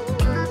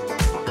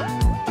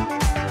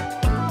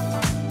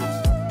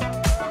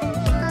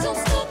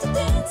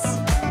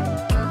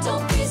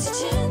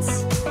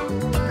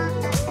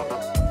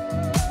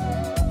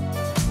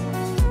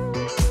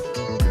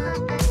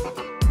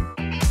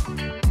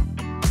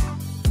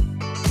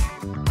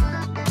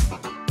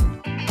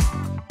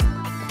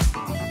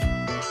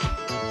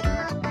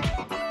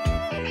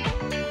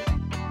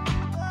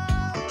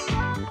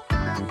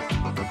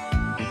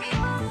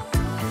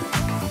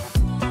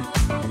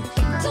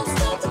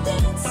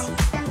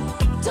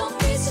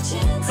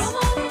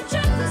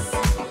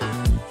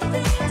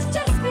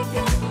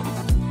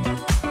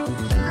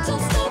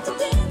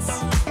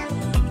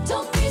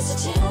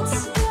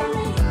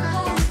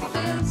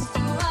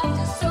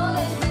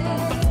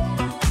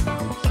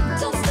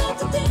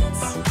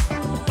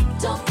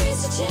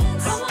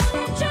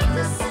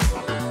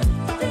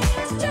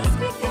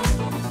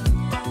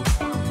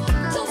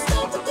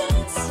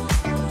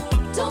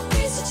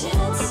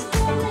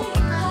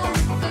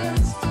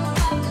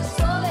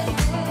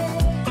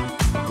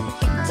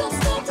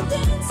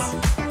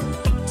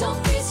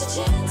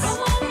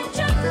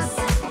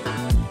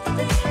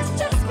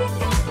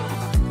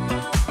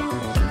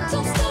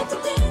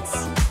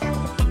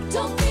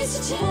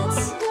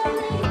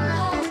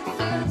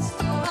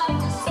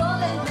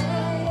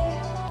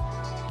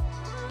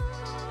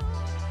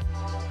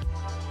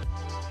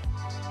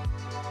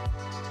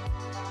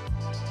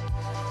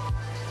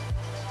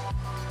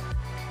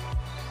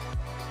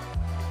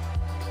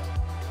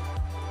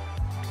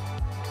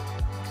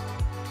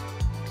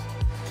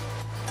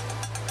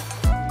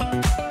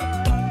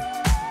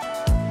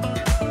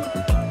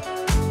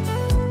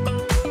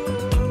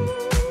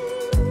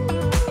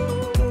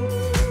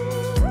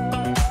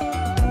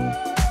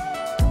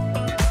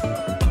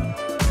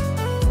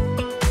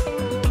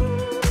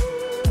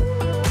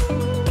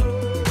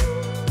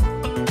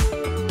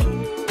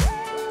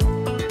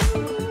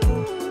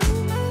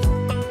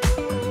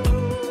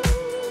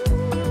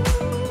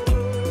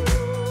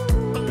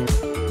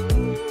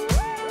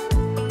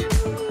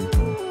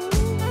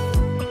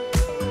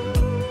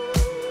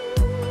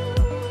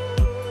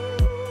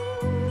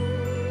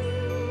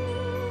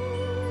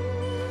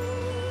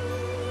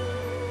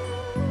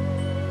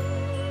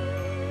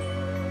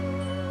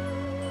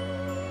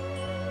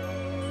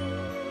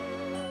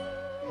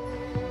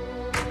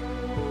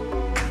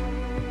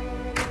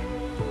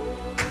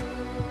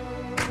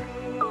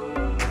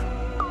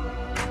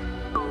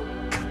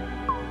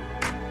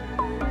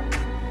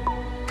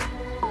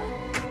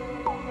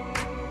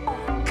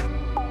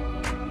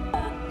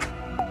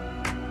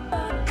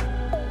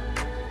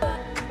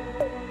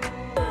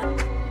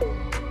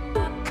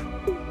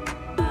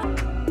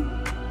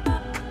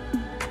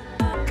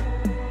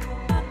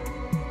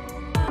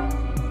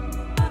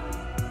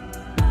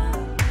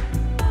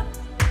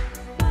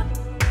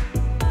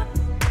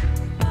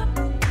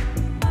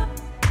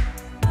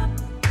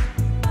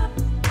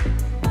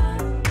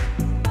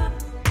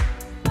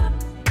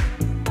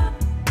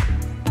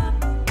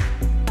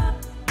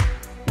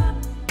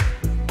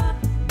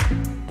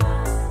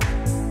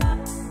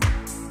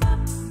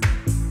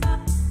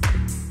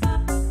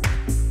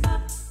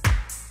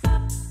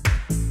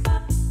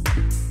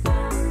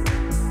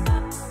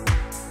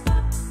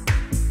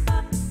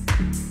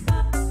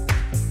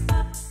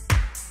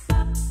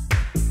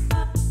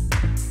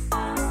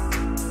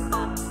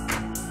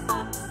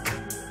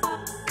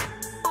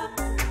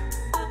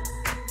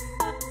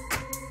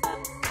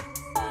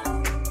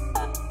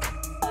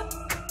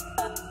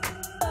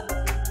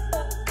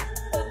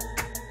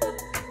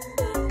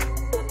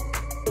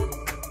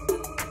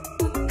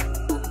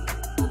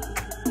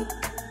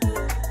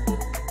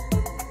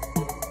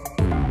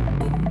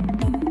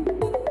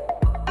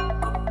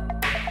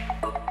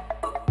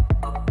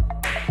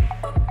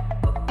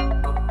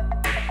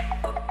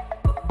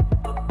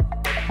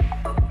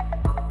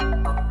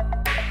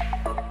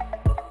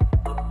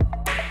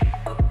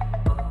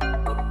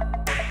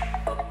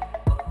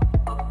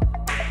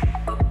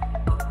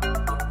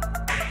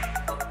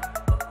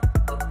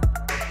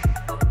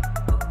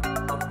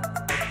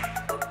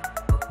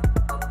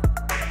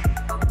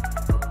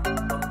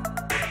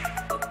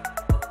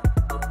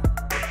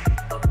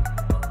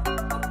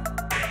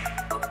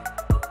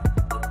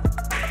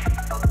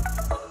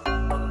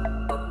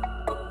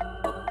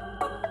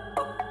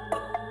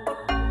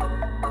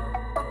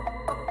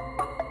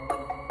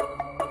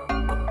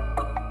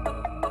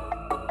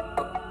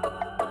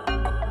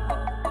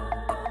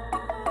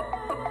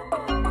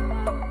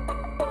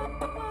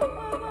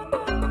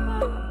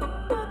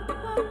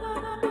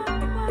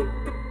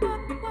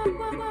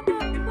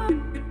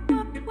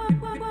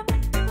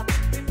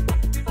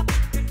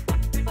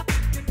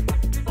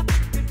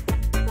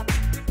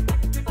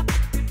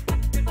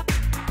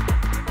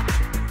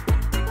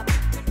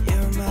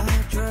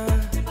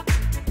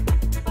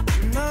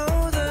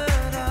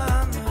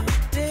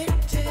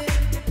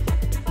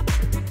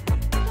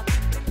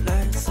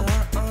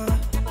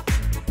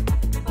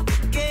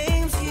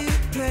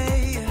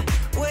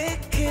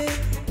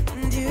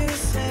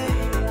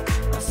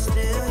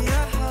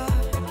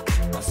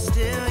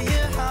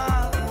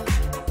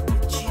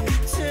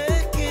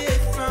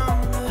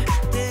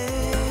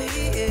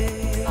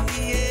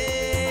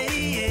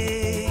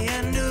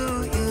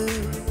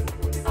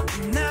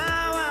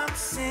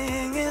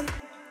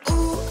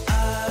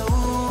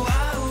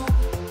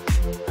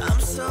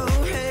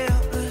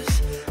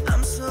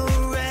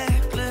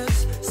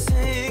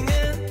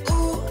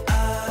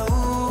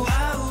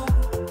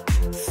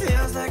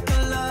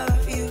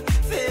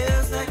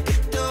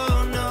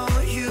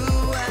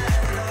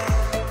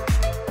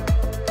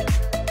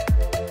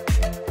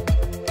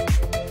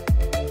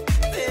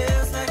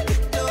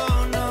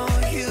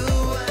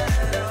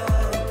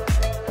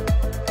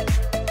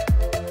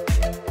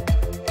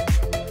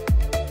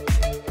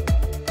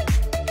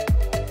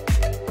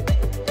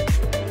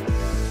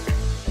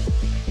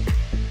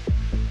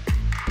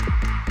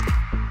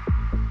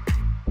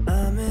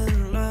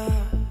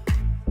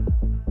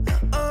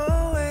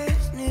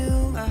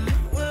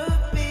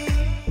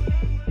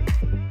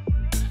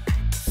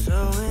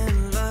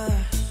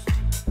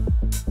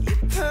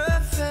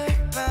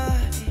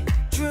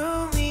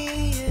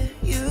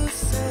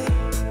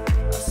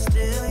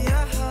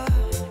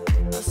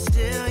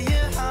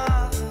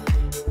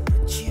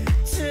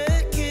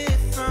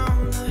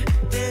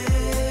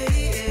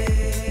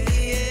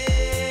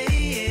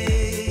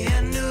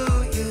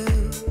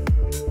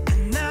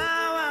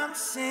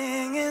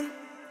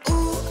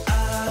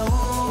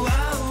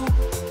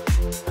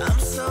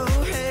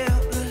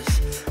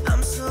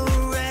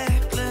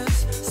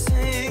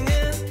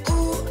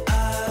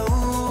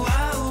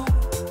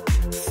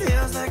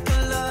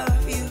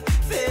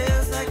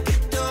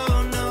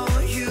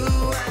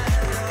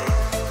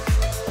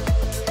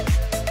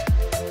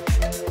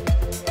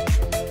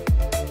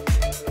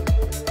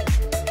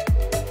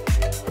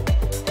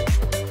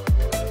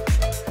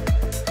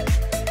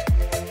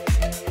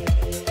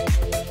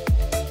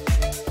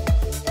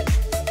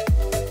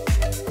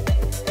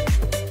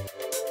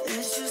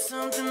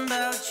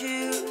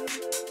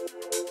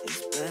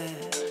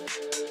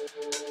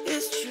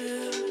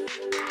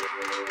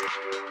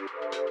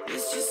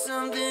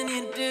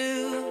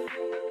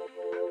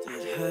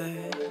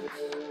 hurts.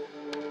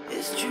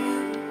 It's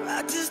true,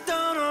 I just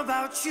don't know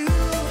about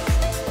you.